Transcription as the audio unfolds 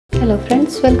Hello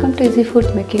friends, welcome to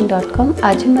easyfoodmaking.com।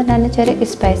 आज हम बनाने जा रहे हैं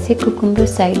स्पाइसी कुकुम्बर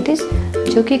साइड डिश,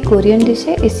 जो कि कोरियन डिश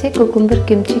है। इसे कुकुम्बर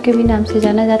किमची के भी नाम से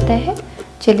जाना जाता है।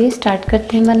 चलिए स्टार्ट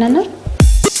करते हैं बनाना।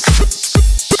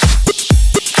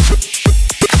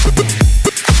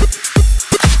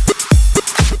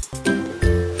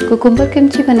 कुकुम्बर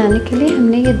किमची बनाने के लिए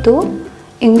हमने ये 2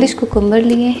 इंग्लिश कुकुम्बर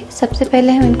लिए हैं। सबसे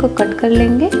पहले हम इनको कट कर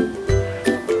लेंगे।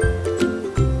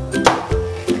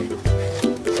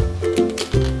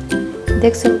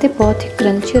 देख सकते हैं बहुत ही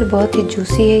क्रंची और बहुत ही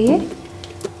जूसी है ये।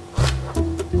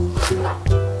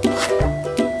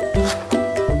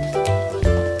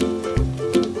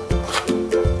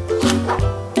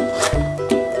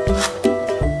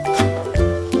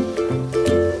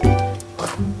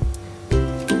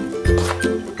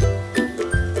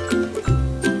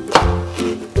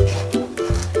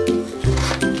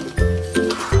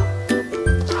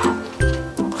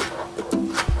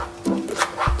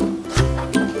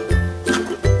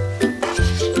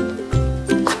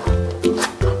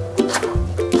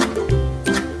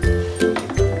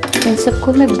 इन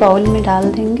सबको हम एक बाउल में डाल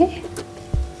देंगे।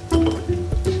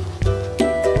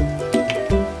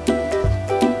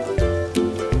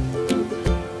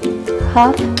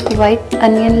 हाफ वाइट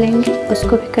अनियन लेंगे,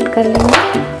 उसको भी कट कर लेंगे।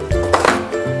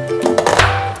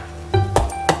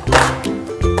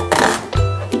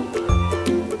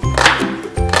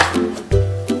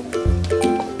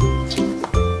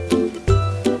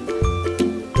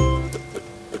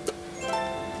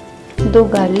 दो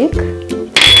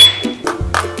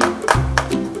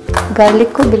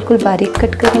गार्लिक को बिल्कुल बारीक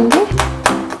कट करेंगे।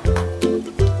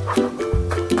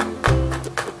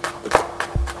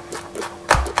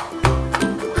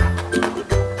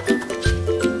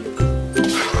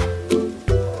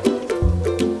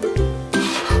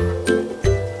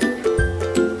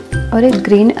 और एक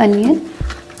ग्रीन अनियन,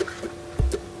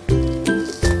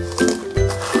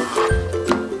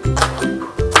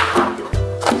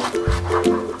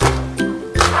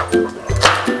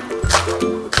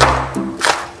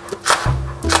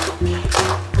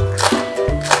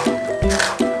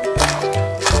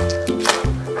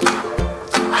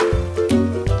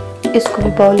 इसको भी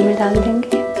बाउल में डाल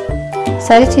देंगे।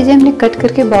 सारी चीज़ें हमने कट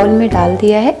करके बाउल में डाल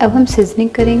दिया है। अब हम सीजनिंग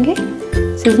करेंगे।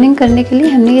 सीजनिंग करने के लिए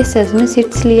हमने ये सेसमे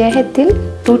सीड्स लिया है, तिल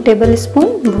 2 टेबलस्पून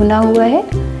भुना हुआ है,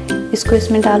 इसको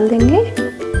इसमें डाल देंगे।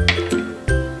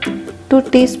 2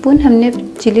 टीस्पून हमने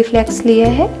चिली फ्लेक्स लिया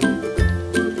है।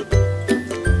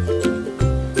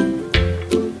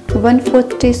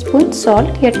 1/4 टीस्पून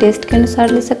सॉल्ट, या टेस्ट के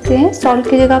अनुसार ले सकते हैं। सॉल्ट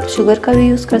की जगह आप शुगर का भी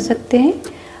यूज़ कर सकते हैं,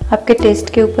 आपके टेस्ट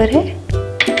के ऊपर है।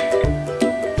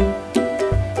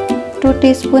 2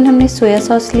 टीस्पून हमने सोया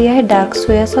सॉस लिया है, डार्क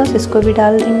सोया सॉस, इसको भी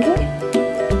डाल देंगे।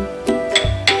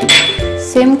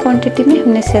 सेम क्वांटिटी में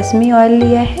हमने सेसमी ऑयल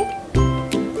लिया है।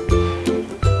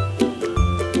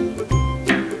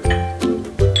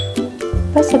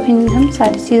 बस अभी हम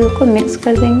सारी चीज़ों को मिक्स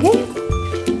कर देंगे।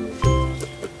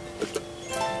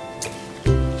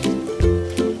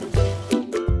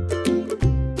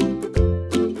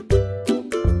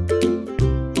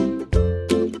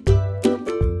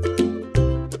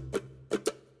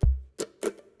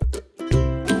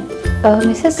 अब हम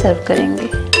इसे सर्व करेंगे।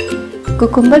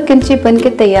 कुकुम्बर किमची बन के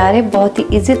तैयार है, बहुत ही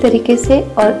इजी तरीके से,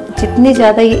 और जितनी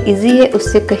ज़्यादा ये इजी है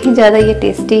उससे कहीं ज़्यादा ये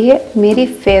टेस्टी है। मेरी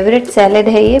फेवरेट सैलेड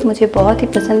है ये, मुझे बहुत ही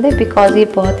पसंद है बिकॉज़ ये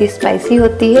बहुत ही स्पाइसी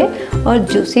होती है और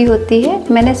जूसी होती है।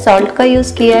 मैंने सॉल्ट का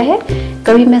यूज़ किया है,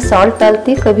 कभी मैं सॉल्ट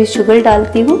डालती हूँ, कभी शुगर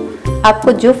डालती हूँ।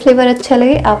 आपको जो फ्लेवर अच्छा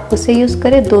लगे आप उसे यूज़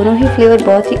करें, दोनों ही फ्लेवर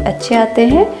बहुत ही अच्छे आते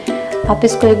हैं। आप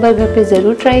इसको एक बार घर पे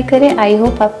ज़रूर ट्राई करें। आई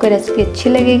होप आपको रेसिपी अच्छी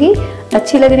लगेगी।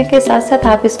 अच्छी लगने के साथ साथ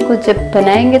आप इसको जब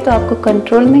बनाएंगे तो आपको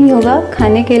कंट्रोल नहीं होगा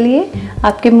खाने के लिए,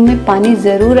 आपके मुंह में पानी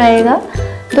ज़रूर आएगा।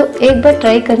 तो एक बार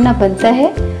ट्राई करना बनता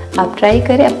है। आप ट्राई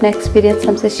करें, अपना एक्सपीरियंस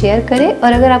हमसे शेयर करें,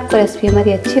 और अगर आपको रेसिपी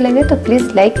हमारी अच्छी लगे तो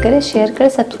प्लीज़ लाइक करें, शेयर करें।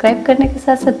 सब्सक्राइब करने के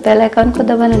साथ साथ बेल आइकन को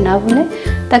दबाना ना भूलें,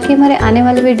 ताकि हमारे आने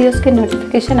वाले वीडियोज़ के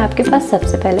नोटिफिकेशन आपके पास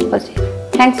सबसे पहले पहुँचे।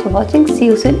 Thanks for watching. C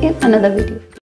you soon in another video.